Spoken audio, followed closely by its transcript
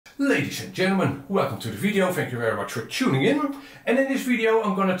Ladies and gentlemen, welcome to the video. Thank you very much for tuning in. And in this video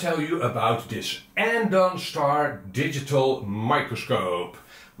I'm going to tell you about this Andonstar digital microscope,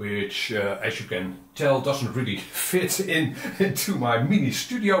 which as you can tell doesn't really fit into my mini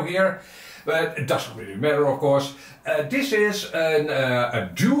studio here. But it doesn't really matter, of course. This is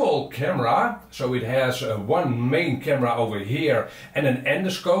a dual camera, so it has one main camera over here and an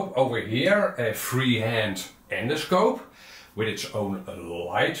endoscope over here, a freehand endoscope with its own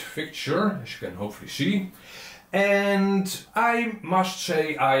light fixture, as you can hopefully see. And I must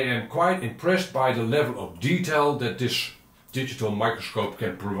say I am quite impressed by the level of detail that this digital microscope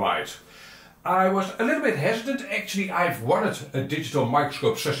can provide. I was a little bit hesitant. Actually, I've wanted a digital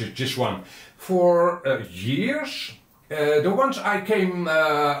microscope such as this one for years. The ones I came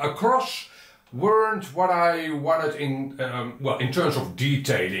across weren't what I wanted in terms of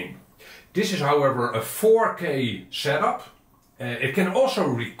detailing. This is, however, a 4K setup. It can also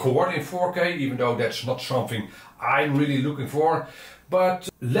record in 4K, even though that's not something I'm really looking for. But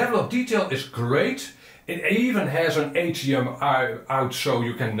level of detail is great. It even has an HDMI out, so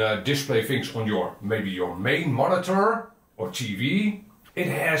you can display things on maybe your main monitor or TV. It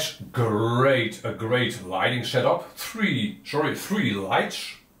has a great lighting setup. Three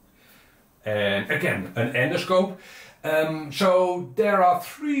lights, and again an endoscope. So there are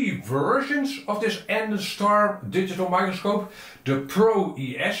three versions of this Andonstar digital microscope. The Pro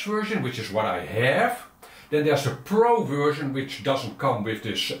ES version, which is what I have. Then there's the Pro version, which doesn't come with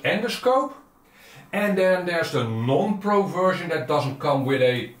this endoscope. And then there's the non-Pro version that doesn't come with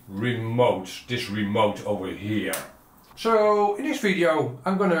a remote, this remote over here. So in this video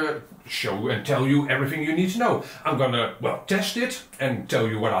I'm gonna show you and tell you everything you need to know. I'm gonna, test it and tell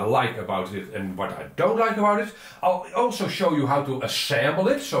you what I like about it and what I don't like about it. I'll also show you how to assemble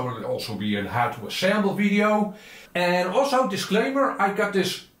it, so it'll also be a how to assemble video. And also, disclaimer, I got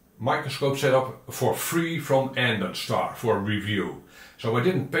this microscope set up for free from Andonstar for review. So I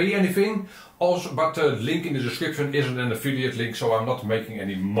didn't pay anything, also, but the link in the description isn't an affiliate link, so I'm not making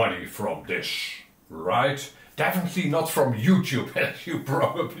any money from this, right? Definitely not from YouTube, as you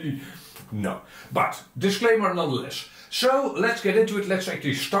probably know. But disclaimer nonetheless. So let's get into it. Let's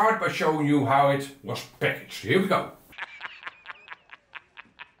actually start by showing you how it was packaged. Here we go.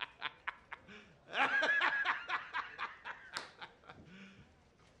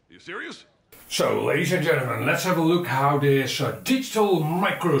 You serious? So, ladies and gentlemen, let's have a look how this digital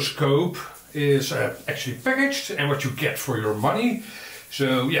microscope is actually packaged and what you get for your money.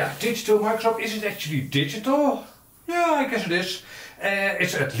 So yeah, digital microscope, is it actually digital? Yeah, I guess it is.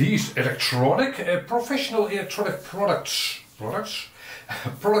 It's at least electronic, professional electronic product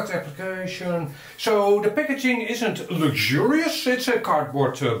application. So the packaging isn't luxurious, it's a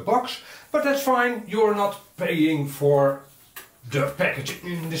cardboard box, but that's fine, you're not paying for the packaging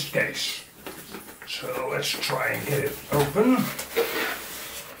in this case. So let's try and get it open.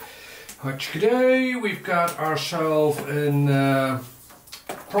 Today we've got ourselves a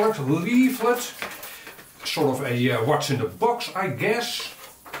product leaflet, sort of a what's in the box, I guess.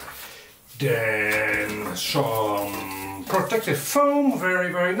 Then some protective foam,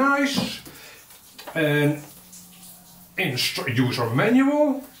 very nice. An user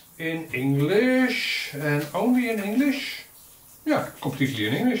manual in English, and only in English. Yeah, completely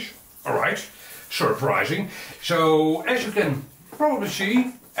in English. Alright, surprising. So as you can probably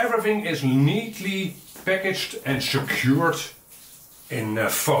see, everything is neatly packaged and secured in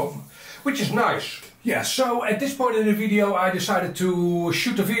foam, which is nice. Yeah, so at this point in the video I decided to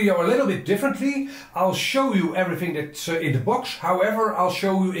shoot the video a little bit differently. I'll show you everything that's in the box, however I'll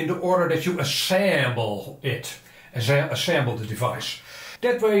show you in the order that you assemble it, assemble the device.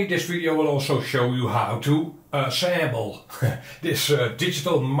 That way this video will also show you how to assemble this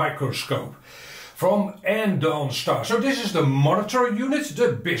digital microscope from Andonstar. So this is the monitor unit,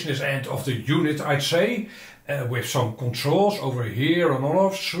 the business end of the unit I'd say. With some controls over here, an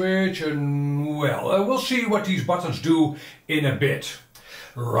on-off switch, and we'll see what these buttons do in a bit.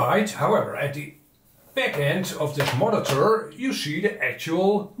 Right, however, at the back end of this monitor you see the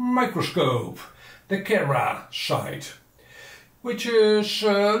actual microscope, the camera side, which is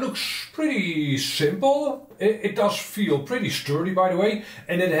looks pretty simple. It does feel pretty sturdy, by the way,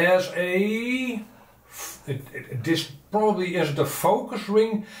 and it has a this probably isn't a focus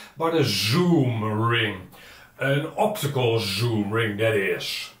ring, but a zoom ring. An optical zoom ring, that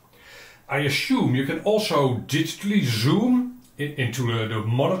is. I assume you can also digitally zoom into the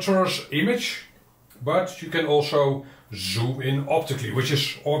monitor's image, but you can also zoom in optically, which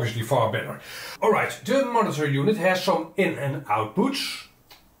is obviously far better. Alright, the monitor unit has some in and outputs,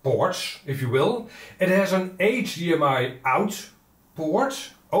 ports if you will. It has an HDMI out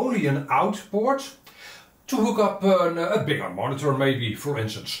port only an out port to hook up a bigger monitor maybe, for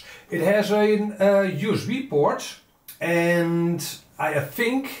instance. It has a USB port, and I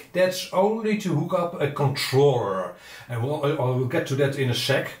think that's only to hook up a controller, and I'll get to that in a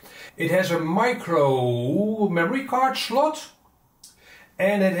sec. It has a micro memory card slot,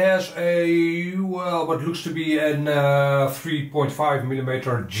 and it has a, well, what looks to be a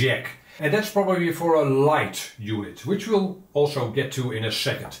 3.5mm jack. And that's probably for a light unit, which we'll also get to in a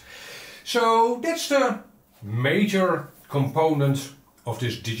second. So that's the major component of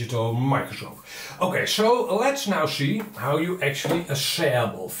this digital microscope. Okay, so let's now see how you actually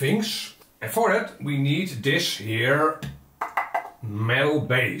assemble things. And for that we need this here metal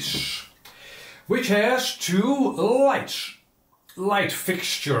base, which has two light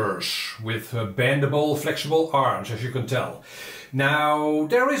fixtures with bendable, flexible arms, as you can tell. Now,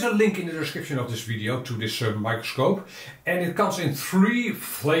 there is a link in the description of this video to this microscope, and it comes in three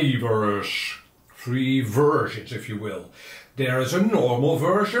flavors, three versions if you will. There is a normal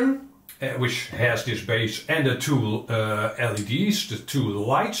version, which has this base and the two LEDs, the two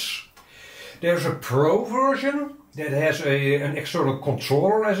lights. There's a Pro version that has an external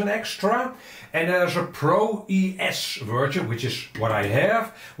controller as an extra, and there's a Pro ES version, which is what I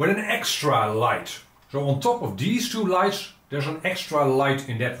have, with an extra light. So on top of these two lights, there's an extra light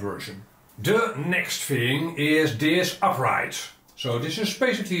in that version. The next thing is this upright. So this is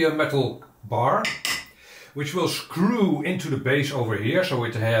basically a metal bar, which will screw into the base over here. So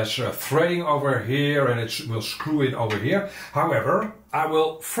it has threading over here, and it will screw it over here. However, I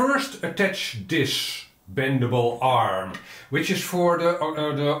will first attach this bendable arm, which is for the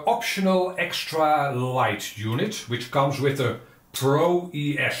optional extra light unit, which comes with the Pro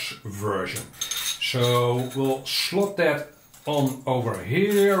ES version. So we'll slot that on over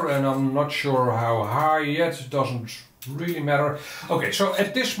here, and I'm not sure how high yet, doesn't really matter. Okay, so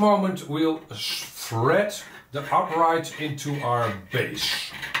at this moment we'll thread the upright into our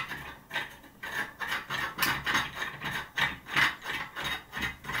base.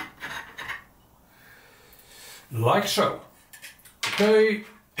 Like so. Okay,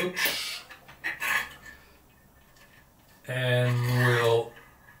 oops. And we'll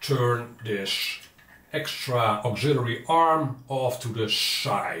turn this extra auxiliary arm off to the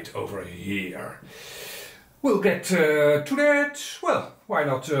side over here. We'll get to that. Well, why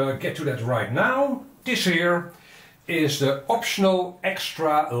not get to that right now? This here is the optional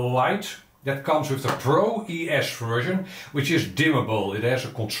extra light that comes with the Pro ES version, which is dimmable. It has a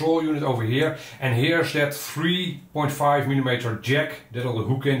control unit over here, and here's that 3.5mm jack that will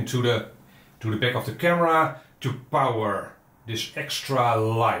hook into the back of the camera to power this extra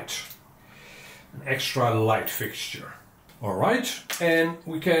light. An extra light fixture. Alright, and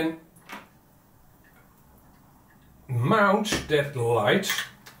we can mount that light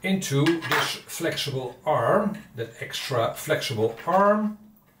into this flexible arm, that extra flexible arm,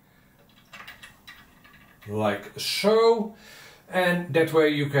 like so, and that way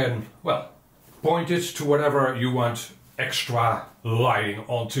you can, well, point it to whatever you want extra lighting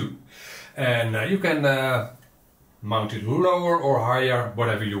onto, and you can mount it lower or higher,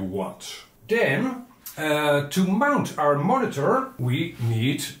 whatever you want. Then to mount our monitor we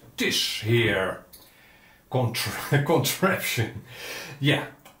need this here contraption. Yeah,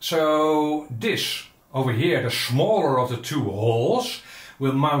 so this over here, the smaller of the two holes,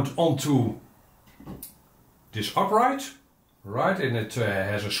 will mount onto this upright, right, and it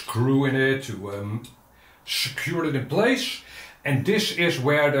has a screw in it to secure it in place, and this is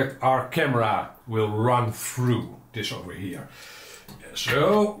where our camera will run through, this over here.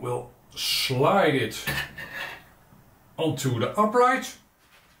 So we'll slide it onto the upright,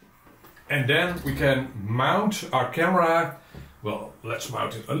 and then we can mount our camera. Well, let's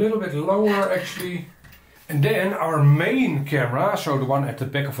mount it a little bit lower actually. And then our main camera, so the one at the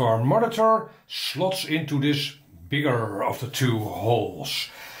back of our monitor, slots into this bigger of the two holes.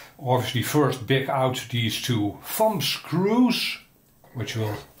 Obviously first back out these two thumb screws, which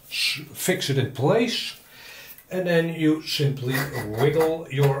will fix it in place. And then you simply wiggle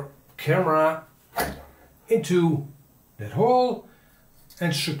your camera into that hole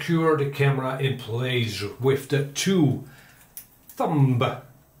and secure the camera in place with the two thumb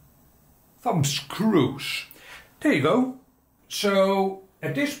screws. There you go. So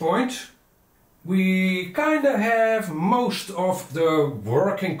at this point we kind of have most of the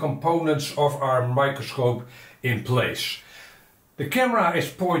working components of our microscope in place. The camera is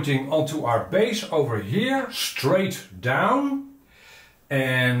pointing onto our base over here, straight down,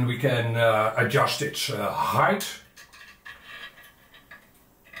 and we can adjust its height.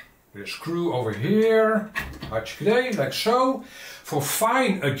 The screw over here, like so. For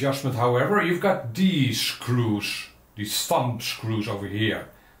fine adjustment, however, you've got these screws, these thumb screws over here.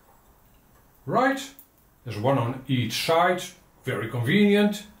 Right? There's one on each side, very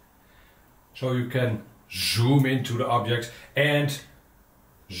convenient. So you can zoom into the object and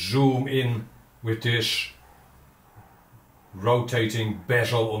zoom in with this rotating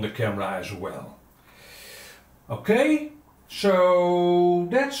bezel on the camera as well. Okay, so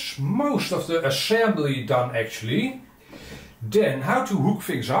that's most of the assembly done actually. Then how to hook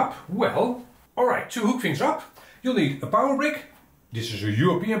things up? Well, alright, to hook things up you'll need a power brick. This is a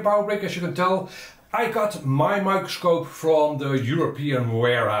European power brick, as you can tell. I got my microscope from the European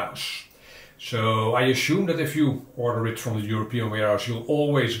warehouse. So I assume that if you order it from the European warehouse you'll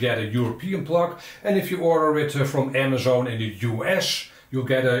always get a European plug, and if you order it from Amazon in the US you'll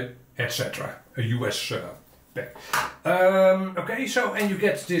get a etc. a US pack. Okay, so and you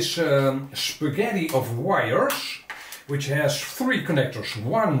get this spaghetti of wires, which has 3 connectors,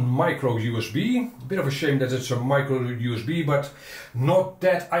 1 micro USB, a bit of a shame that it's a micro USB, but not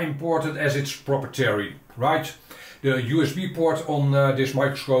that important as it's proprietary, right? The USB port on this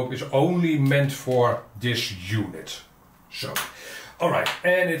microscope is only meant for this unit. So, alright,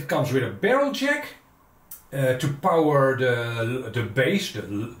 and it comes with a barrel jack to power the base,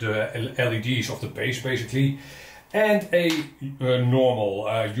 the LEDs of the base basically, and a normal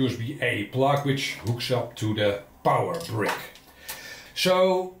USB-A plug which hooks up to the power brick.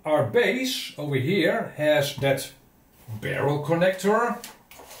 So our base over here has that barrel connector,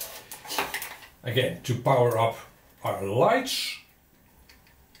 again to power up our lights.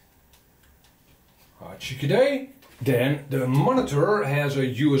 Chickadee. Then the monitor has a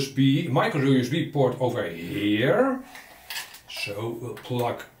micro USB port over here. So we'll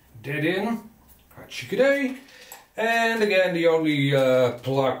plug that in. Chickadee. And again, the only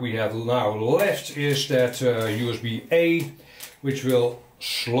plug we have now left is that USB-A, which will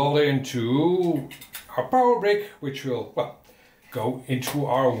slot into our power brick, which will, well, go into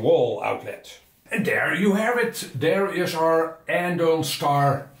our wall outlet. And there you have it. There is our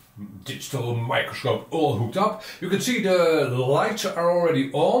Andonstar digital microscope all hooked up. You can see the lights are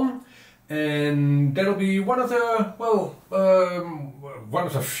already on, and that'll be one of the, well, one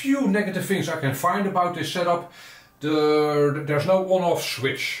of the few negative things I can find about this setup. There's no on-off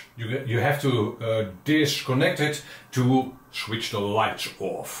switch. You have to disconnect it to switch the lights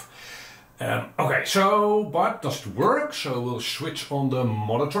off. Okay, so, but does it work? So we'll switch on the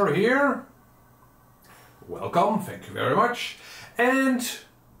monitor here. Welcome, thank you very much. And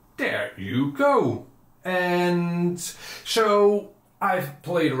there you go. And so I've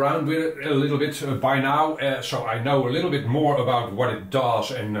played around with it a little bit by now, so I know a little bit more about what it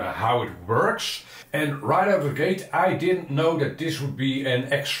does and how it works. And right out of the gate I didn't know that this would be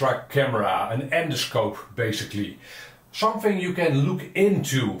an extra camera, an endoscope basically. Something you can look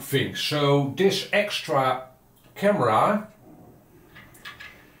into things. So this extra camera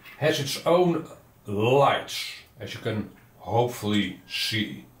has its own lights, as you can hopefully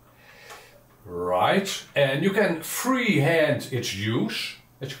see. Right, and you can freehand its use,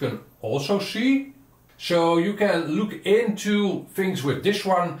 as you can also see. So you can look into things with this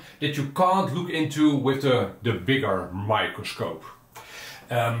one that you can't look into with the bigger microscope.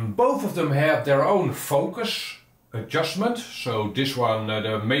 Both of them have their own focus adjustment. So this one,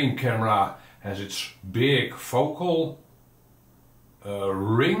 the main camera, has its big focal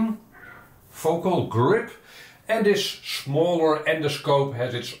ring, focal grip, and this smaller endoscope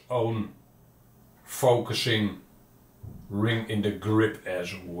has its own focusing ring in the grip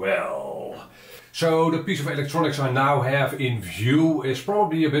as well. So the piece of electronics I now have in view is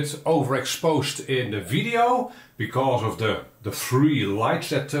probably a bit overexposed in the video because of the 3 lights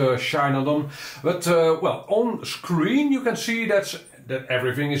that shine on them. But well, on screen you can see that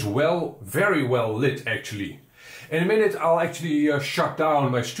everything is very well lit actually. In a minute I'll actually shut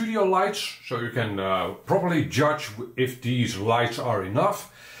down my studio lights so you can properly judge if these lights are enough.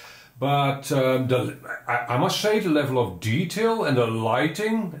 But I must say the level of detail and the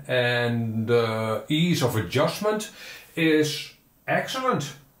lighting and the ease of adjustment is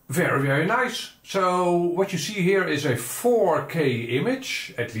excellent. Very, very nice. So what you see here is a 4K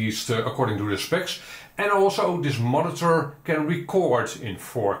image, at least according to the specs. And also this monitor can record in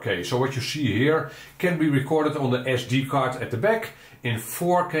 4K. So what you see here can be recorded on the SD card at the back in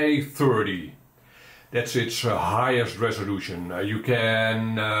 4K 30. That's its highest resolution. You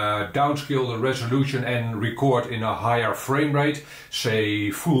can downscale the resolution and record in a higher frame rate,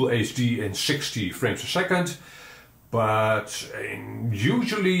 say full HD in 60 frames a second. But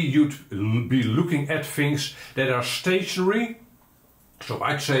usually you'd be looking at things that are stationary. So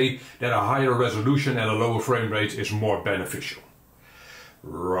I'd say that a higher resolution and a lower frame rate is more beneficial.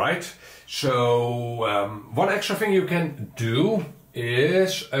 Right, so one extra thing you can do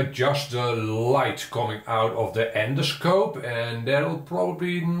is adjust the light coming out of the endoscope, and that'll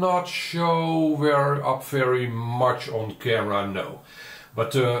probably not show up very much on camera, no.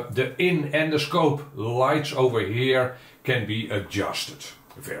 But the in-endoscope lights over here can be adjusted.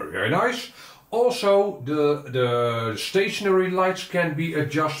 Very, very nice. Also, the stationary lights can be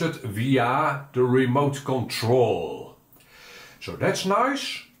adjusted via the remote control. So that's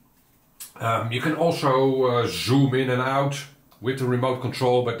nice. You can also zoom in and out with the remote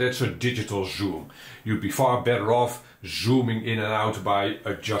control, but that's a digital zoom. You'd be far better off zooming in and out by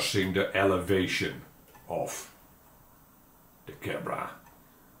adjusting the elevation of the camera.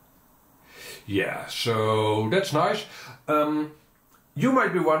 Yeah, so that's nice. You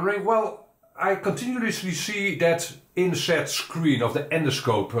might be wondering, well, I continuously see that inset screen of the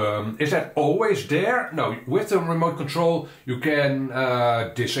endoscope. Is that always there? No, with the remote control you can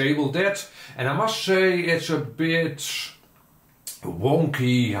disable that. And I must say it's a bit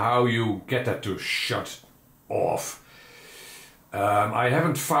wonky how you get that to shut off. I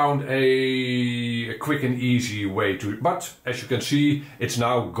haven't found a quick and easy way to, but as you can see, it's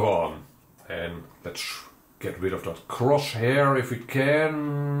now gone. And let's get rid of that crosshair if we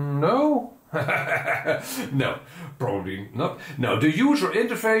can. No? No, probably not. No, the user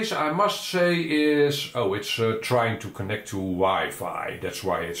interface, I must say, is... Oh, it's trying to connect to Wi-Fi. That's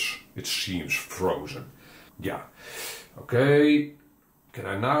why it seems frozen. Yeah. Okay. Can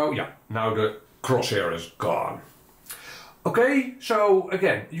I now? Yeah, now the crosshair is gone. Okay, so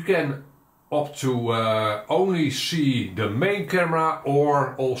again, you can opt to only see the main camera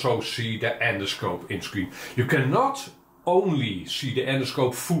or also see the endoscope in screen. You cannot only see the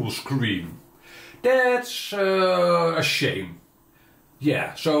endoscope full screen. That's a shame.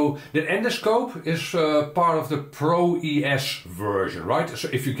 Yeah, so the endoscope is part of the Pro ES version, right? So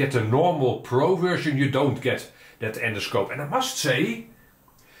if you get the normal Pro version, you don't get that endoscope. And I must say,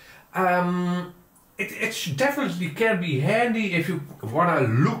 it definitely can be handy if you want to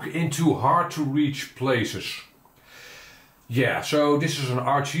look into hard to reach places. Yeah, so this is an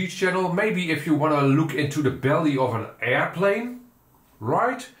RT channel. Maybe if you want to look into the belly of an airplane,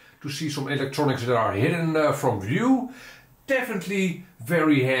 right? To see some electronics that are hidden from view. Definitely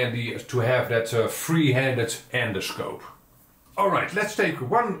very handy to have that free-handed endoscope. Alright, let's take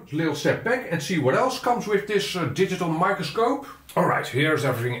one little step back and see what else comes with this digital microscope. Alright, here's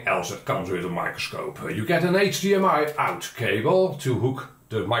everything else that comes with a microscope. You get an HDMI out cable to hook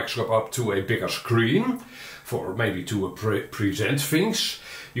the microscope up to a bigger screen, for maybe to present things.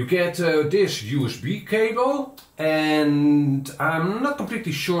 You get this USB cable, and I'm not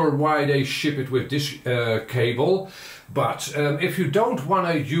completely sure why they ship it with this cable, but if you don't want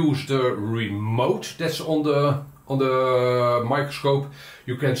to use the remote that's on the microscope,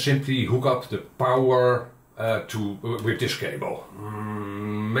 you can simply hook up the power with this cable.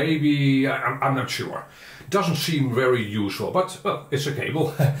 Maybe, I'm not sure. Doesn't seem very useful, but well, it's a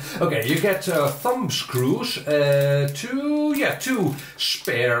cable. Okay, you get thumb screws, two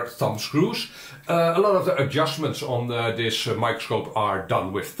spare thumb screws. A lot of the adjustments on this microscope are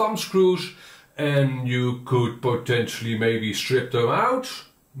done with thumb screws, and you could potentially maybe strip them out.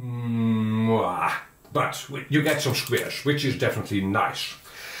 But you get some squares, which is definitely nice.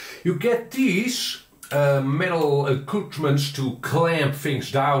 You get these metal accoutrements to clamp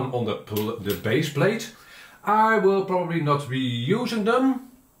things down on the base plate. I will probably not be using them.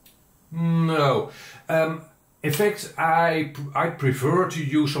 No. In fact, I prefer to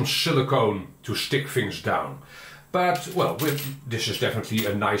use some silicone to stick things down. But, well, this is definitely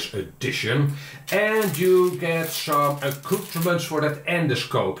a nice addition. And you get some accoutrements for that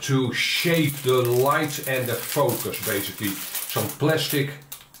endoscope to shape the light and the focus, basically. Some plastic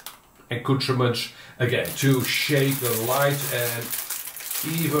accoutrements, again, to shape the light, and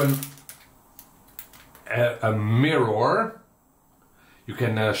even a mirror. You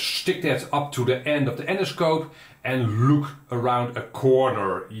can stick that up to the end of the endoscope and look around a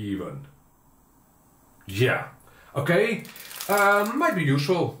corner even. Yeah, okay, might be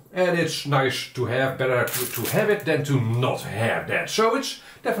useful, and it's nice to have, better to have it than to not have that. So it's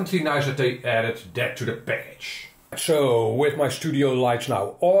definitely nice that they added that to the package. So with my studio lights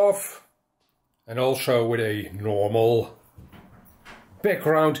now off, and also with a normal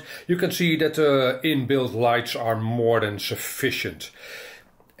background, you can see that the inbuilt lights are more than sufficient.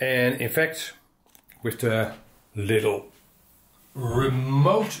 And in fact, with the little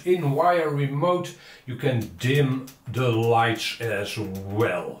remote, in-wire remote, you can dim the lights as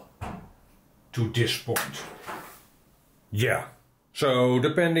well to this point. Yeah, So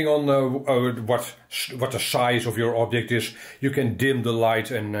depending on what the size of your object is, you can dim the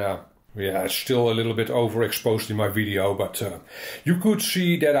light, and yeah, it's still a little bit overexposed in my video, but you could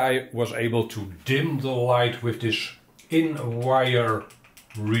see that I was able to dim the light with this in-wire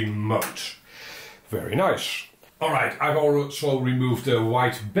remote. Very nice. Alright, I've also removed the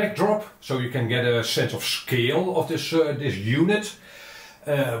white backdrop, so you can get a sense of scale of this unit.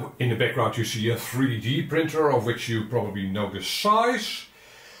 In the background you see a 3D printer, of which you probably know the size.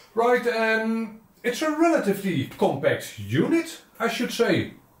 Right, and it's a relatively compact unit, I should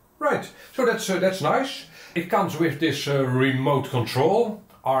say. Right, so that's nice. It comes with this remote control,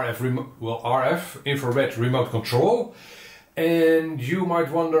 RF, infrared remote control. And you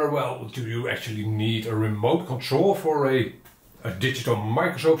might wonder, well, do you actually need a remote control for a digital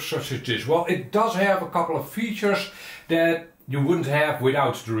microscope such as this? Well, it does have a couple of features that you wouldn't have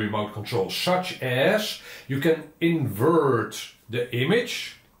without the remote control, such as you can invert the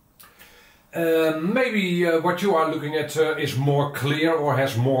image. Maybe what you are looking at is more clear or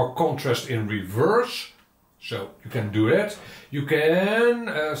has more contrast in reverse. So you can do that. You can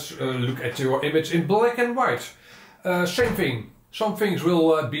look at your image in black and white. Same thing. Some things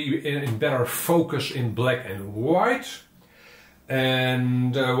will be in better focus in black and white.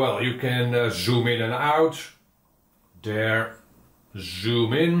 And well, you can zoom in and out. There,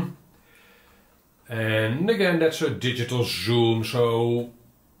 zoom in. And again, that's a digital zoom, so,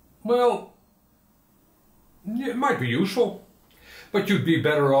 well, it might be useful. But you'd be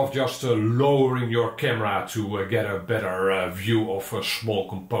better off just lowering your camera to get a better view of small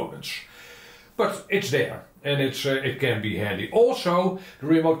components. But it's there, and it can be handy. Also, the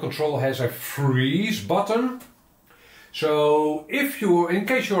remote control has a freeze button. So in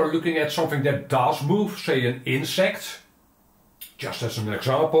case you're looking at something that does move, say an insect, just as an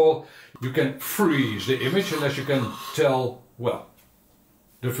example, you can freeze the image, and as you can tell, well,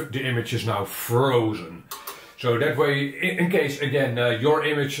 the image is now frozen. So that way, in case again your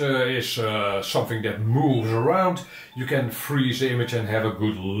image is something that moves around, you can freeze the image and have a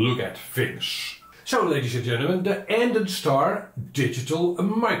good look at things. So, ladies and gentlemen, the Andonstar digital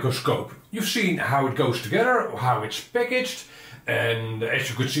microscope. You've seen how it goes together, how it's packaged, and as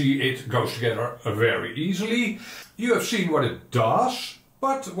you could see, it goes together very easily. You have seen what it does,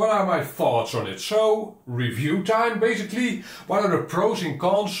 but what are my thoughts on it? So, review time basically. What are the pros and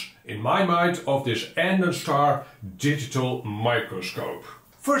cons, in my mind, of this Andonstar digital microscope?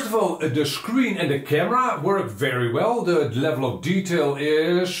 First of all, the screen and the camera work very well. The level of detail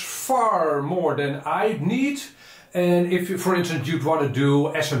is far more than I need. And if, for instance, you'd want to do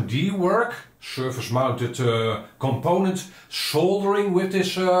SMD work, surface mounted component soldering with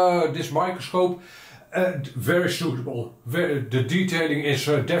this microscope, very suitable. The detailing is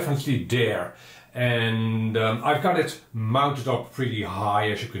definitely there. And I've got it mounted up pretty high,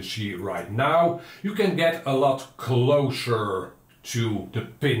 as you can see right now. You can get a lot closer to the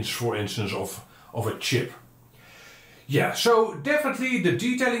pins, for instance, of a chip. Yeah, so definitely the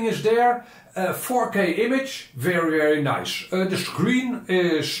detailing is there. 4K image, very nice. The screen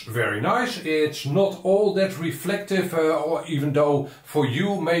is very nice. It's not all that reflective, or even though for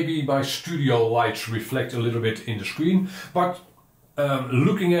you maybe my studio lights reflect a little bit in the screen, but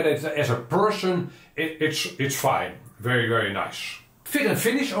looking at it as a person, it's fine. Very nice. Fit and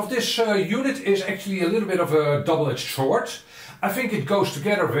finish of this unit is actually a little bit of a double-edged sword. I think it goes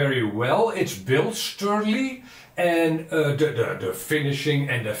together very well. It's built sturdily, and the finishing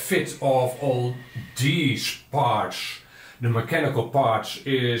and the fit of all these parts, the mechanical parts,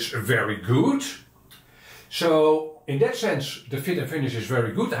 is very good. So in that sense, the fit and finish is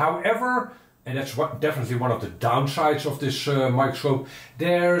very good. However, and that's definitely one of the downsides of this microscope,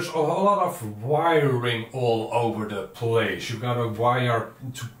 there's a lot of wiring all over the place. You've got a wire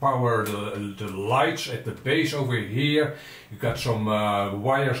to power the lights at the base over here. You've got some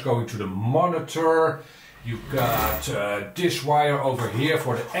wires going to the monitor. You've got this wire over here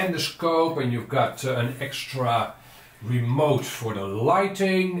for the endoscope, and you've got an extra remote for the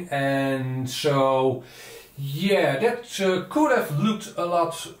lighting. And so, yeah, that could have looked a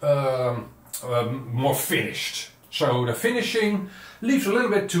lot more finished. So the finishing leaves a little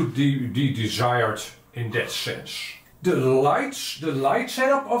bit to be desired in that sense. The light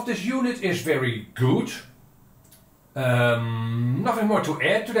setup of this unit is very good. Nothing more to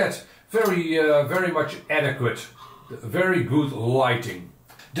add to that. Very much adequate. Very good lighting.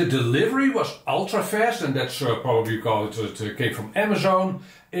 The delivery was ultra fast, and that's probably because it came from Amazon.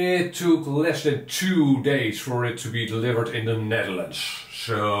 It took less than 2 days for it to be delivered in the Netherlands.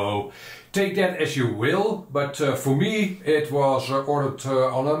 So take that as you will, but for me it was ordered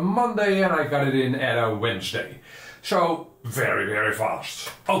on a Monday and I got it in at a Wednesday. So very, very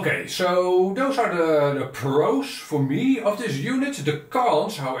fast. Okay, so those are the pros for me of this unit. The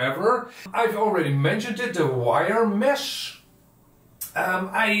cons, however, I've already mentioned it, the wire mess.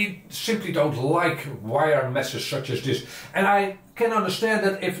 I simply don't like wire messes such as this, and I can understand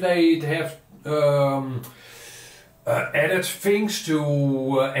that if they have added things to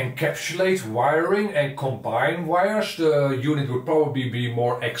encapsulate wiring and combine wires, the unit would probably be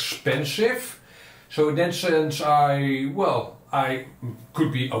more expensive. So in that sense, I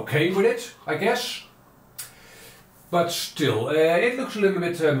could be okay with it, I guess. But still, it looks a little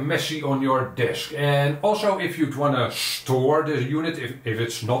bit messy on your desk. And also, if you'd want to store the unit, if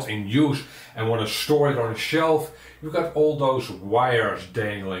it's not in use and want to store it on a shelf, you've got all those wires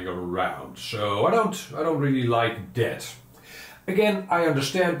dangling around. So I don't really like that. Again, I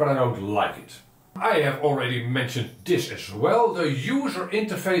understand, but I don't like it. I have already mentioned this as well, the user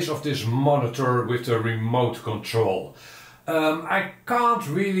interface of this monitor with the remote control. I can't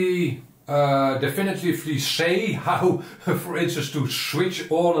really definitively say how, for instance, to switch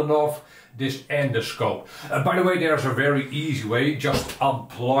on and off this endoscope. By the way, there's a very easy way, just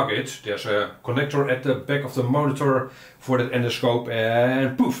unplug it. There's a connector at the back of the monitor for that endoscope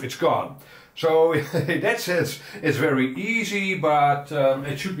and poof, it's gone. So in that sense it's very easy, but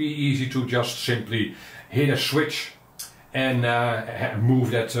it should be easy to just simply hit a switch and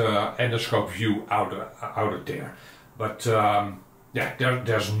move that endoscope view out of there. But yeah,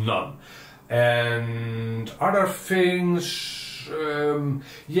 there's none. And other things,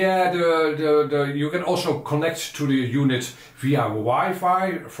 yeah, you can also connect to the unit via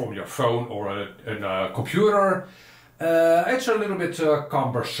Wi-Fi from your phone or a computer. It's a little bit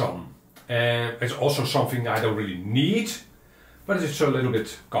cumbersome. And it's also something I don't really need, but it's a little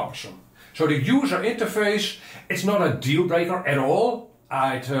bit cumbersome. So the user interface, it's not a deal breaker at all.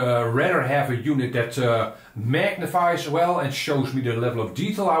 I'd rather have a unit that magnifies well and shows me the level of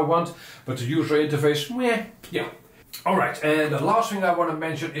detail I want, but the user interface, meh, yeah. Alright, and the last thing I want to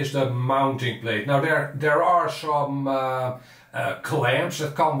mention is the mounting plate. Now there are some clamps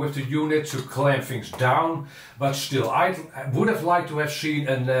that come with the unit to clamp things down, but still I would have liked to have seen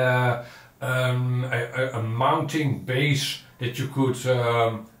a mounting base that you could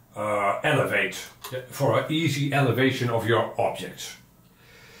elevate for an easy elevation of your objects.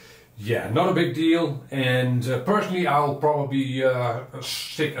 Yeah, not a big deal, and personally I'll probably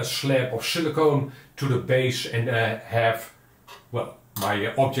stick a slab of silicone to the base and have, well,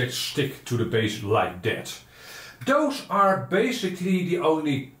 my objects stick to the base like that. Those are basically the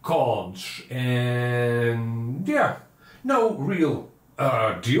only cons, and yeah, no real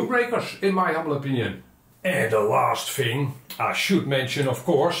deal breakers in my humble opinion. And the last thing I should mention, of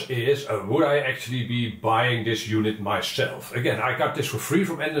course, is would I actually be buying this unit myself? Again, I got this for free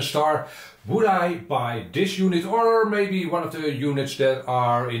from Andonstar. Would I buy this unit or maybe one of the units that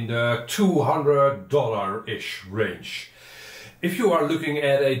are in the $200-ish range? If you are looking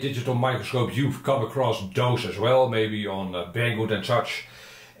at a digital microscope, you've come across those as well, maybe on Banggood and such.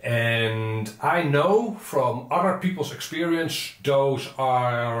 And I know from other people's experience, those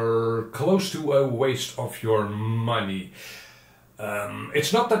are close to a waste of your money.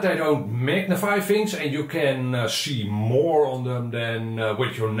 It's not that they don't magnify things and you can see more on them than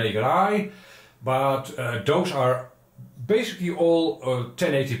with your naked eye, but those are basically all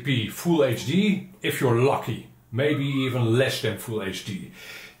 1080p Full HD if you're lucky. Maybe even less than Full HD.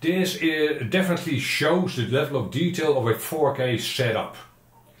 This definitely shows the level of detail of a 4K setup.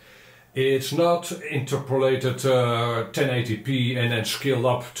 It's not interpolated 1080p and then scaled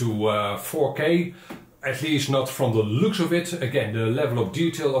up to 4K, at least not from the looks of it. Again, the level of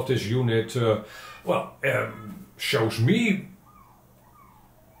detail of this unit, shows me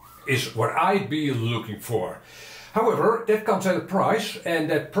is what I'd be looking for. However, that comes at a price, and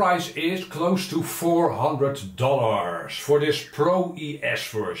that price is close to $400 for this Pro ES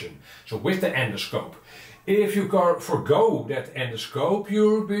version, so with the endoscope. If you forgo that endoscope,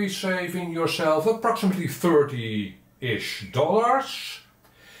 you'll be saving yourself approximately $30-ish.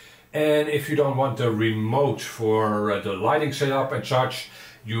 And if you don't want the remote for the lighting setup and such,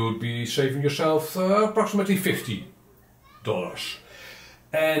 you'd be saving yourself approximately $50.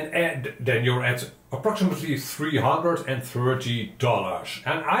 And then you're at approximately $330.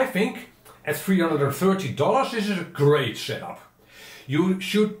 And I think at $330 this is a great setup. You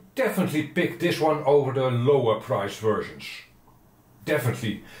should definitely pick this one over the lower priced versions.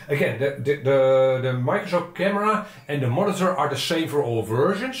 Definitely. Again, the Microscope camera and the monitor are the same for all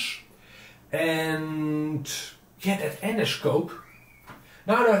versions. And yeah, that endoscope,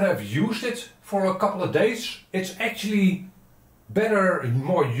 now that I've used it for a couple of days, it's actually better,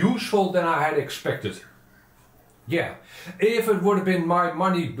 more useful than I had expected. Yeah, if it would have been my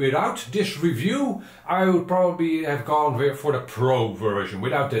money without this review, I would probably have gone for the Pro version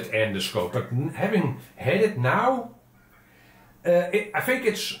without that endoscope. But having had it now, I think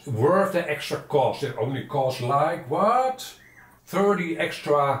it's worth the extra cost. It only costs like, what? $30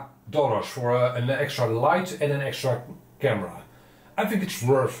 extra for an extra light and an extra camera. I think it's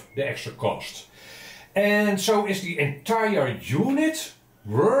worth the extra cost. And so is the entire unit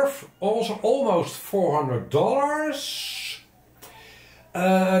worth also almost $400.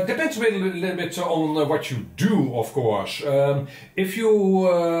 Depends a little bit on what you do, of course. If you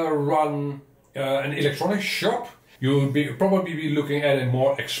run an electronics shop, you'll probably be looking at a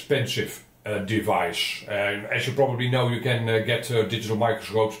more expensive device. As you probably know, you can get digital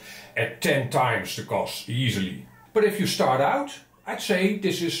microscopes at 10 times the cost easily. But if you start out, I'd say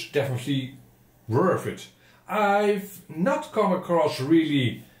this is definitely worth it. I've not come across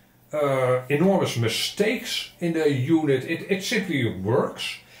really enormous mistakes in the unit. It simply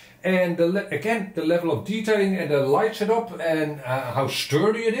works. And again, the level of detailing and the light setup and how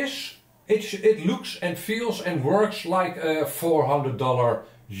sturdy it is, it looks and feels and works like a $400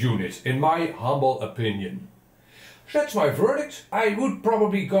 unit, in my humble opinion. So that's my verdict. I would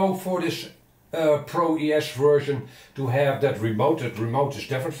probably go for this Pro ES version to have that remote. That remote is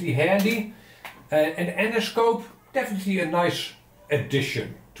definitely handy. An endoscope, definitely a nice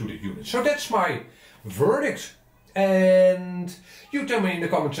addition to the unit. So that's my verdict. And you tell me in the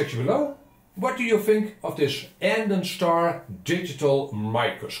comment section below, what do you think of this Andonstar digital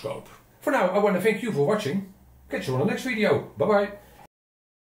microscope? For now, I want to thank you for watching. Catch you on the next video. Bye bye.